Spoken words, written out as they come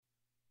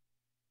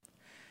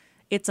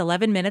It's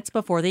 11 minutes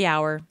before the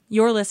hour.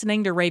 You're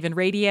listening to Raven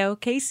Radio,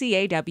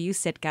 KCAW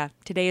Sitka.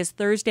 Today is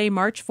Thursday,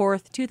 March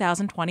 4th,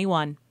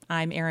 2021.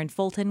 I'm Erin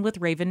Fulton with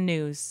Raven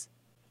News.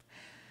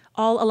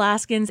 All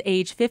Alaskans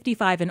age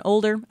 55 and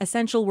older,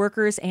 essential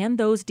workers, and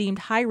those deemed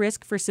high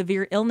risk for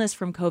severe illness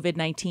from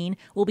COVID-19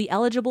 will be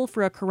eligible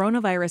for a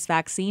coronavirus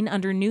vaccine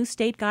under new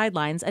state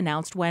guidelines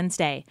announced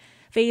Wednesday.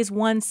 Phase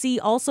 1C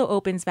also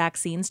opens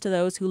vaccines to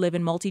those who live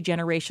in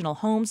multi-generational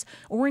homes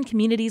or in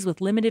communities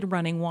with limited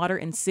running water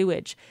and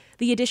sewage.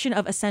 The addition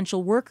of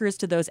essential workers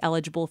to those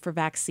eligible for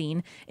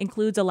vaccine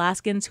includes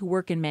Alaskans who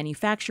work in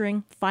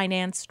manufacturing,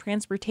 finance,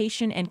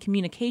 transportation, and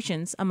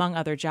communications, among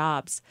other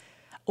jobs.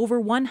 Over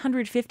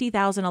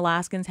 150,000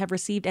 Alaskans have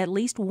received at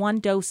least one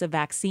dose of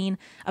vaccine,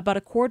 about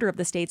a quarter of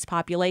the state's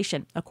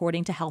population,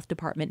 according to health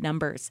department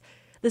numbers.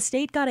 The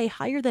state got a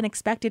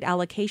higher-than-expected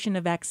allocation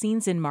of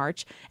vaccines in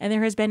March, and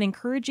there has been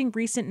encouraging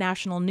recent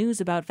national news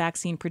about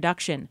vaccine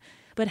production.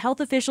 But health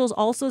officials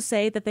also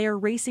say that they are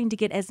racing to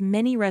get as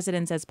many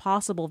residents as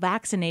possible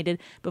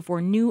vaccinated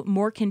before new,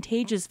 more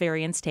contagious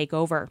variants take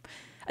over.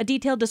 A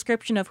detailed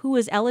description of who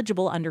is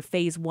eligible under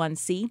Phase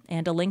 1C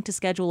and a link to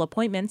schedule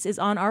appointments is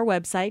on our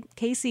website,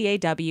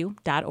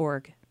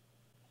 kcaw.org.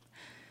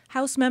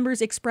 House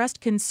members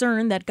expressed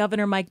concern that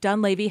Governor Mike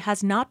Dunleavy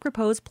has not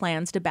proposed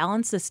plans to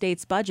balance the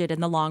state's budget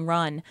in the long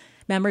run.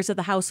 Members of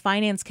the House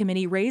Finance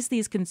Committee raised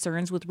these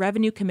concerns with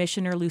Revenue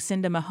Commissioner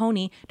Lucinda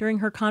Mahoney during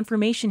her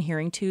confirmation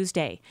hearing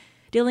Tuesday.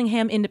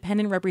 Dillingham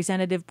Independent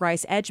Representative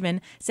Bryce Edgman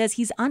says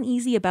he's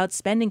uneasy about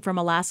spending from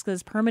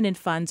Alaska's permanent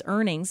fund's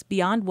earnings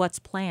beyond what's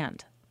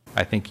planned.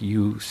 I think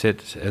you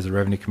sit as a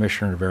Revenue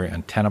Commissioner in a very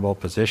untenable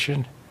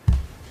position,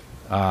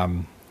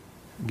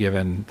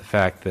 given the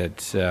fact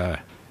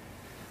that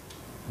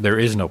there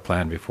is no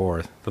plan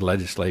before the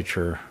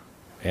legislature,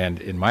 and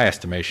in my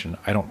estimation,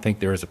 I don't think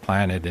there is a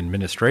plan in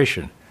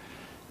administration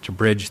to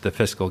bridge the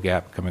fiscal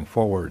gap coming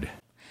forward.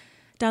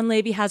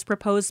 Dunleavy has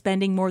proposed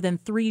spending more than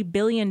 $3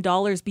 billion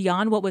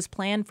beyond what was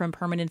planned from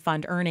permanent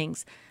fund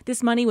earnings.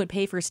 This money would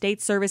pay for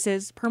state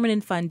services,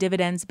 permanent fund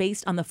dividends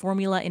based on the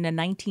formula in a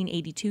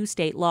 1982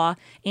 state law,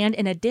 and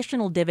an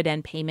additional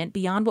dividend payment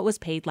beyond what was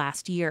paid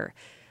last year.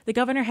 The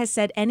governor has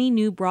said any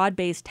new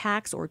broad-based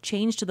tax or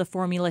change to the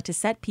formula to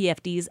set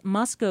PFDs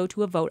must go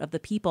to a vote of the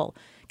people.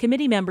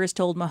 Committee members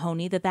told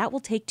Mahoney that will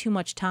take too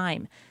much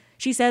time.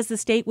 She says the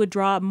state would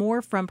draw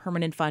more from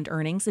permanent fund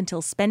earnings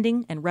until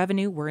spending and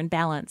revenue were in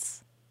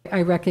balance.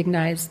 I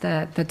recognize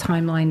that the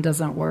timeline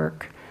doesn't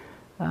work.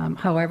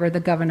 However, the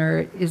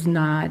governor is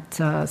not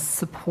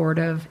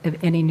supportive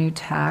of any new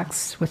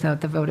tax without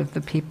the vote of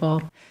the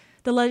people.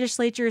 The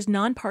legislature's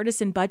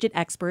nonpartisan budget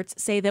experts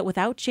say that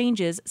without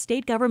changes,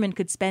 state government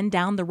could spend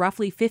down the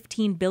roughly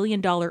 $15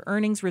 billion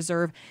earnings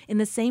reserve in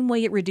the same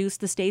way it reduced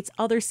the state's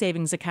other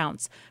savings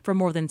accounts, from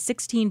more than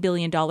 $16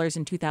 billion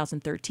in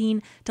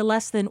 2013 to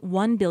less than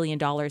 $1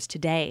 billion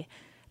today.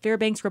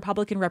 Fairbanks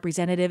Republican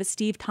Representative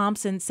Steve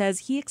Thompson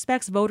says he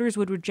expects voters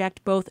would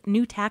reject both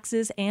new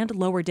taxes and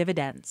lower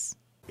dividends.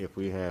 If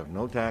we have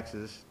no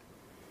taxes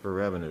for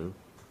revenue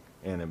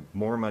and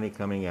more money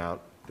coming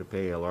out to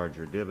pay a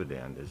larger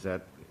dividend, does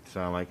that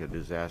sound like a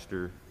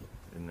disaster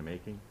in the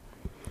making?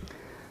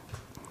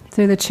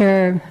 Through the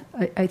chair,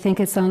 I think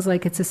it sounds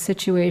like it's a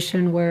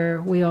situation where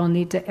we all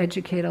need to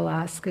educate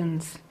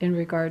Alaskans in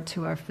regard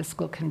to our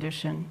fiscal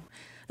condition.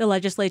 The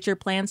legislature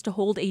plans to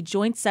hold a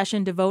joint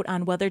session to vote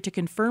on whether to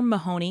confirm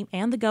Mahoney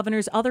and the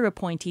governor's other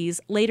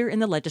appointees later in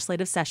the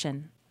legislative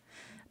session.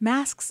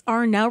 Masks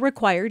are now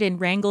required in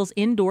Wrangell's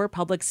indoor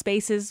public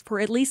spaces for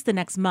at least the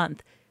next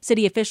month.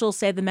 City officials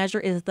say the measure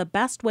is the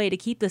best way to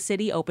keep the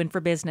city open for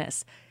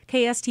business.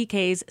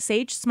 KSTK's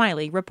Sage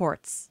Smiley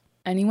reports.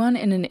 Anyone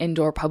in an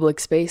indoor public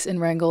space in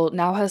Wrangell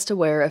now has to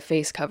wear a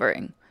face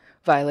covering.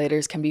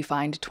 Violators can be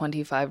fined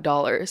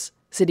 $25.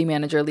 City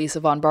Manager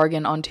Lisa Von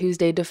Bargen on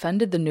Tuesday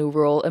defended the new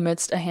rule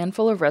amidst a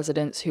handful of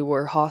residents who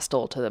were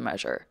hostile to the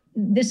measure.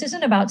 This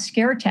isn't about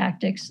scare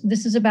tactics.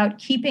 This is about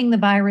keeping the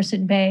virus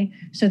at bay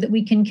so that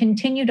we can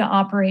continue to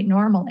operate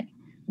normally.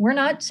 We're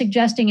not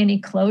suggesting any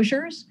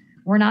closures.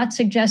 We're not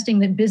suggesting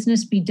that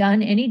business be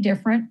done any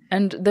different.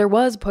 And there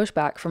was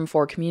pushback from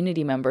 4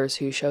 community members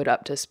who showed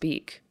up to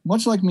speak.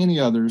 Much like many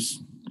others,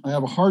 I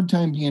have a hard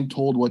time being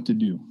told what to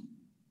do,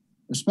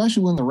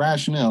 especially when the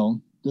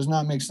rationale does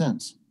not make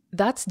sense.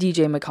 That's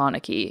DJ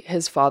McConaughey.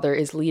 His father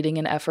is leading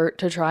an effort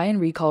to try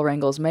and recall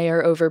Wrangell's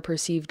mayor over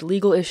perceived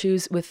legal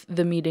issues with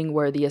the meeting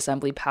where the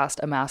assembly passed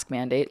a mask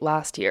mandate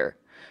last year.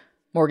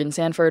 Morgan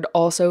Sanford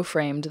also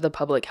framed the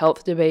public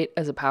health debate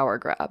as a power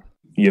grab.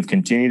 You have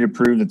continued to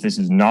prove that this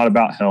is not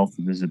about health,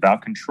 this is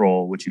about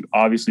control, which you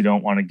obviously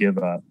don't want to give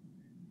up.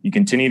 You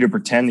continue to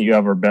pretend that you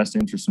have our best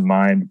interests in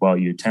mind while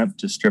you attempt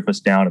to strip us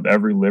down of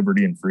every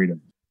liberty and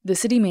freedom. The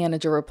city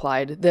manager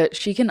replied that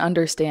she can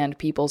understand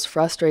people's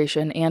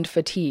frustration and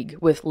fatigue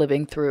with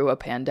living through a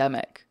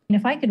pandemic. And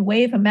if I could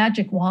wave a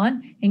magic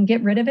wand and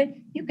get rid of it,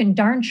 you can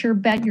darn sure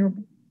bet your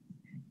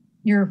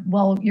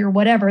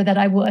whatever that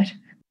I would.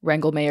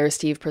 Wrangell Mayor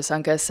Steve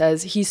Prosunka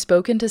says he's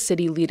spoken to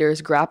city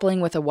leaders grappling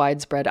with a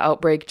widespread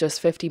outbreak just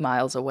 50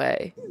 miles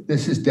away.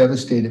 This has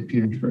devastated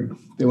Petersburg.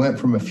 They went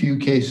from a few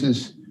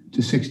cases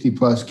to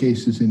 60-plus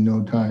cases in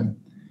no time.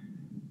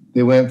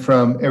 They went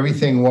from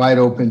everything wide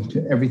open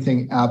to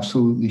everything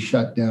absolutely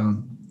shut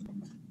down.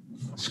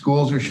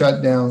 Schools are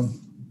shut down.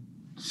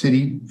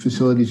 City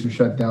facilities are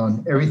shut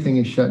down. Everything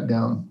is shut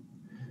down.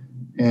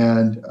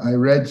 And I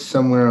read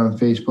somewhere on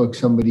Facebook,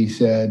 somebody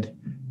said,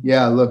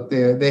 yeah, look,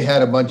 they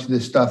had a bunch of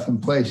this stuff in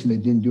place and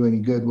it didn't do any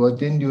good. Well, it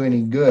didn't do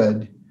any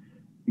good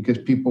because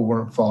people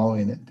weren't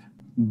following it.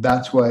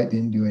 That's why it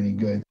didn't do any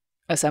good.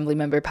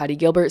 Assemblymember Patty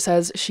Gilbert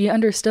says she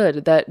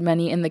understood that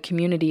many in the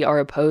community are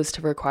opposed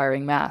to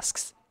requiring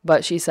masks,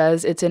 but she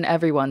says it's in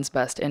everyone's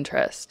best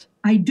interest.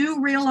 I do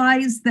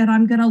realize that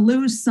I'm going to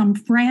lose some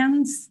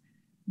friends,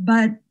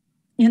 but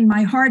in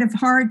my heart of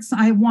hearts,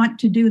 I want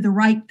to do the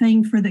right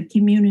thing for the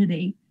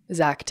community.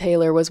 Zach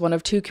Taylor was one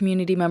of 2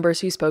 community members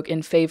who spoke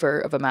in favor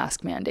of a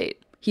mask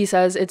mandate. He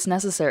says it's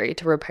necessary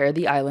to repair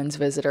the island's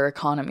visitor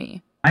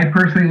economy. I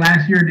personally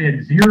last year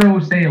did 0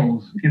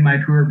 sales in my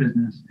tour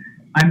business.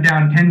 I'm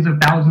down tens of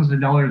thousands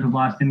of dollars of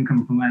lost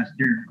income from last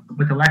year.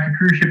 With the lack of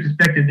cruise ships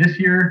expected this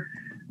year,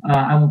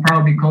 I will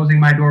probably be closing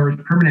my doors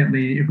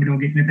permanently if we don't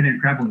get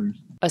independent travelers.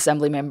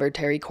 Assemblymember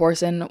Terry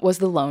Corson was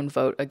the lone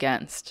vote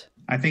against.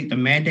 I think the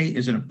mandate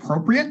is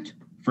inappropriate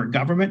for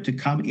government to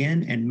come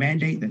in and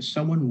mandate that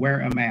someone wear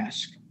a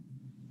mask.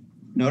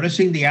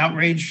 Noticing the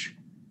outrage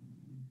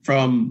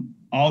from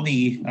all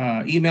the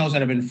emails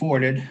that have been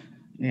forwarded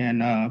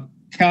and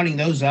counting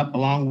those up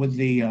along with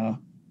the,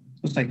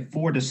 looks like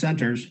 4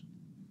 dissenters,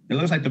 it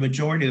looks like the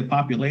majority of the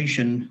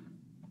population,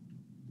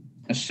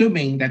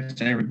 assuming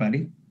that's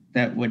everybody,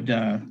 that would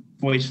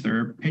voice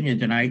their opinion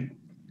tonight.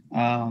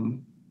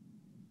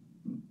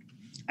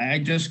 I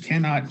just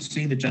cannot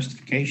see the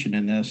justification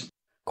in this.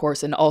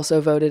 Corson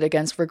also voted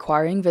against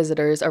requiring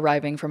visitors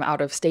arriving from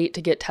out of state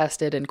to get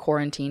tested and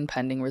quarantine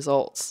pending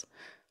results.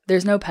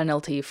 There's no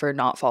penalty for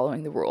not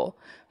following the rule,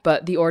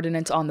 but the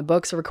ordinance on the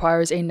books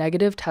requires a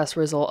negative test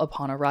result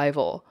upon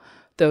arrival.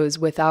 Those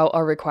without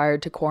are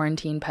required to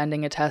quarantine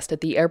pending a test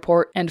at the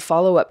airport and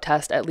follow-up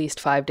test at least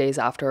 5 days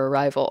after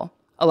arrival.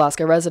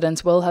 Alaska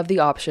residents will have the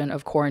option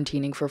of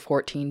quarantining for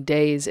 14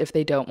 days if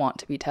they don't want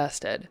to be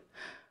tested.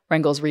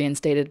 Wrangell's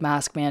reinstated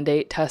mask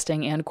mandate,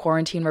 testing, and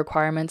quarantine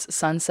requirements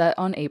sunset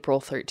on April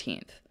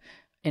 13th.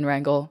 In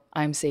Wrangell,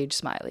 I'm Sage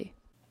Smiley.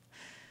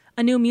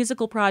 A new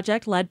musical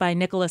project led by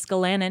Nicholas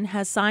Galanin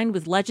has signed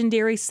with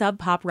legendary Sub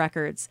Pop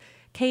Records.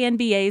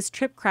 KNBA's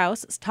Trip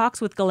Krause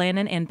talks with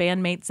Galanin and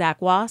bandmate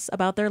Zach Wass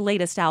about their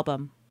latest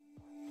album.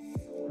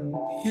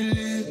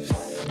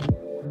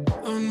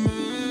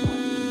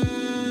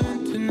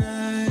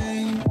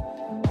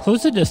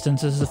 Close the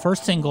Distance is the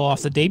first single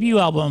off the debut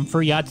album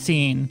for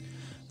Yahtzeen,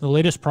 the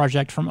latest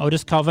project from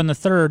Otis Calvin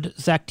III,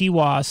 Zach D.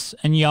 Wass,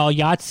 and Y'all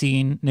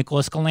Yahtzeen,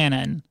 Nicholas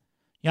Galanin.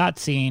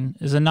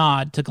 Yahtzeen is a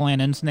nod to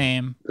Galanin's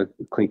name. The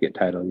Tlingit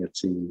title,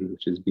 Yahtzeen,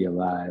 which is Be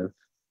Alive,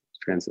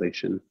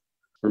 translation.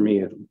 For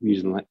me,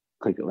 using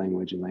Tlingit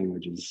language and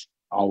language is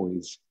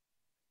always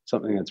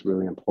something that's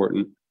really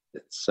important.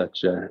 It's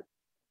such a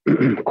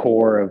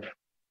core of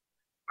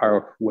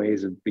our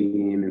ways of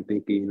being and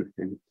thinking,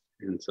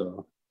 and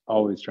so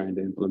always trying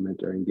to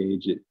implement or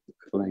engage it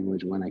with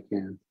language when I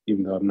can,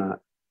 even though I'm not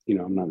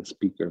a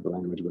speaker of the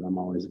language, but I'm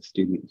always a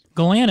student.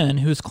 Galanin,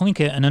 who's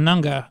Tlingit and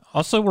Anunga,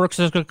 also works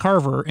as a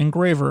carver,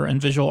 engraver,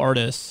 and visual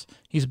artist.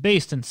 He's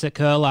based in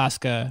Sitka,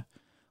 Alaska.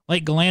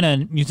 Like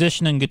Galanin,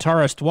 musician and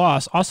guitarist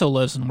Wass also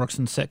lives and works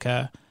in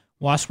Sitka.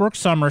 Wass works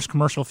summers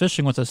commercial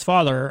fishing with his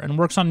father and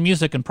works on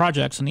music and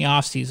projects in the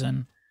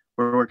off-season.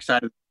 We're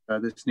excited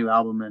about this new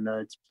album, and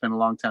it's been a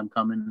long time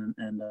coming,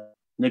 and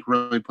Nick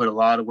really put a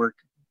lot of work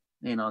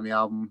in on the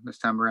album this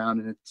time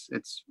around, and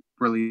it's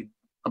really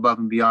above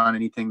and beyond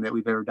anything that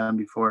we've ever done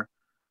before.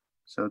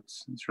 So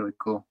it's really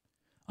cool.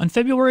 On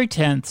February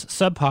 10th,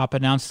 Sub Pop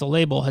announced the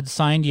label had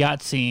signed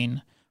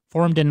Yahtzeen.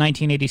 Formed in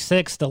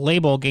 1986, the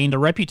label gained a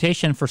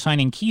reputation for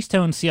signing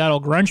keystone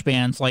Seattle grunge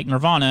bands like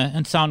Nirvana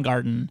and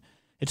Soundgarden.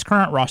 Its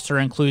current roster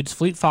includes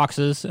Fleet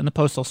Foxes and the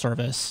Postal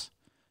Service.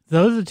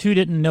 Though the two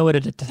didn't know it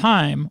at the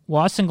time,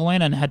 Wass and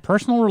Galanin had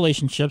personal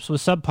relationships with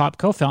Sub Pop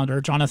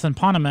co-founder Jonathan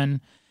Poneman,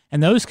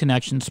 and those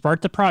connections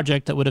sparked the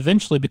project that would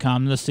eventually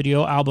become the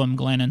studio album,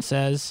 Galanin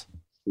says.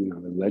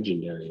 The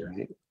legendary,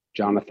 right?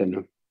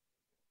 Jonathan,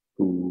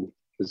 who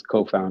is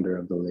co-founder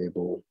of the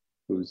label,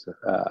 who's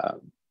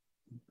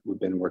we've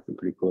been working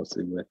pretty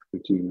closely with,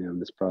 continuing on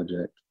this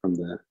project from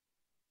the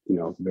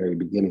very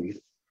beginning,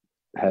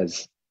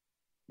 has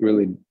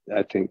really,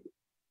 I think,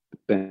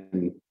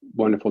 been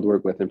wonderful to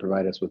work with and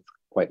provide us with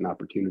quite an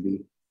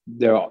opportunity.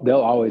 They'll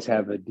always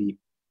have a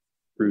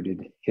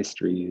deep-rooted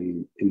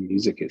history in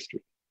music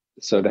history.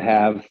 So to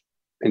have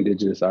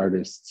Indigenous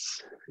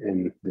artists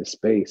in this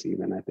space,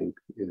 even, I think,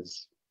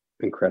 is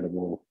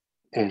incredible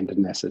and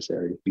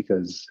necessary,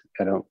 because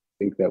I don't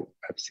think that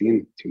I've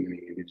seen too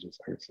many Indigenous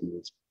artists in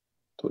these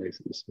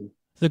places.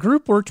 The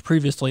group worked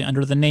previously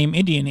under the name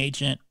Indian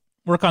Agent.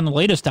 Work on the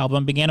latest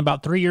album began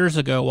about 3 years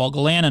ago while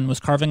Glennon was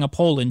carving a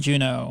pole in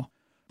Juneau.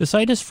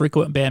 Beside his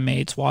frequent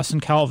bandmates, Was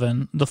and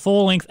Calvin, the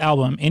full-length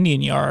album,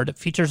 Indian Yard,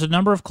 features a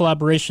number of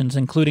collaborations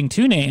including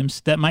 2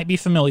 names that might be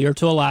familiar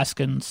to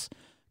Alaskans,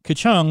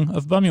 Kachung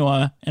of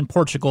Bumua and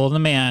Portugal the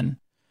Man.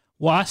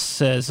 Was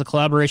says the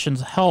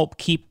collaborations help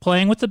keep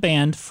playing with the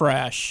band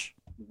fresh.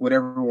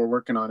 Whatever we're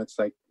working on, it's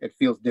like, it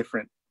feels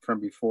different from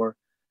before.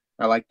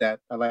 I like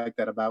that. I like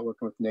that about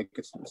working with Nick.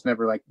 It's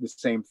never like the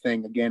same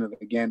thing again and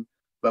again.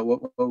 But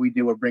what we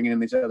do, we're bringing in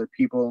these other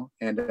people,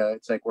 and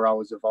it's like we're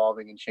always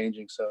evolving and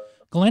changing. So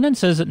Glennon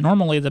says that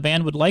normally the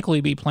band would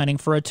likely be planning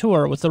for a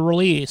tour with the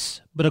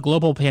release, but a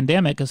global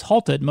pandemic has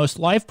halted most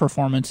live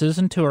performances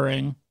and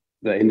touring.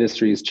 The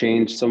industry has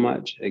changed so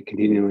much. It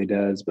continually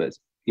does, but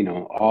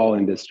all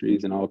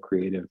industries and all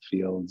creative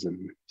fields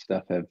and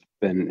stuff have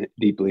been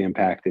deeply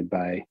impacted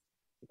by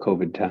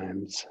COVID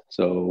times.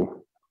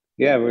 So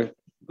yeah, we're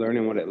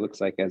learning what it looks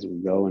like as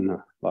we go in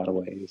a lot of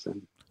ways.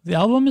 And the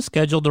album is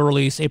scheduled to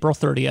release April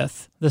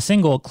 30th. The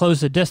single,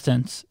 Close the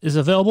Distance, is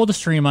available to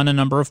stream on a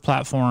number of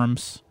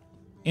platforms.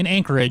 In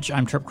Anchorage,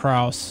 I'm Trip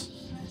Krause.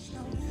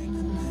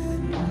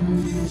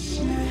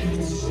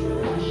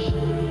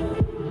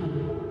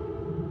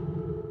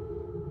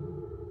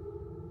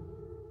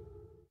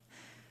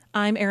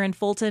 I'm Erin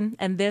Fulton,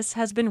 and this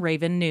has been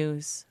Raven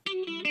News.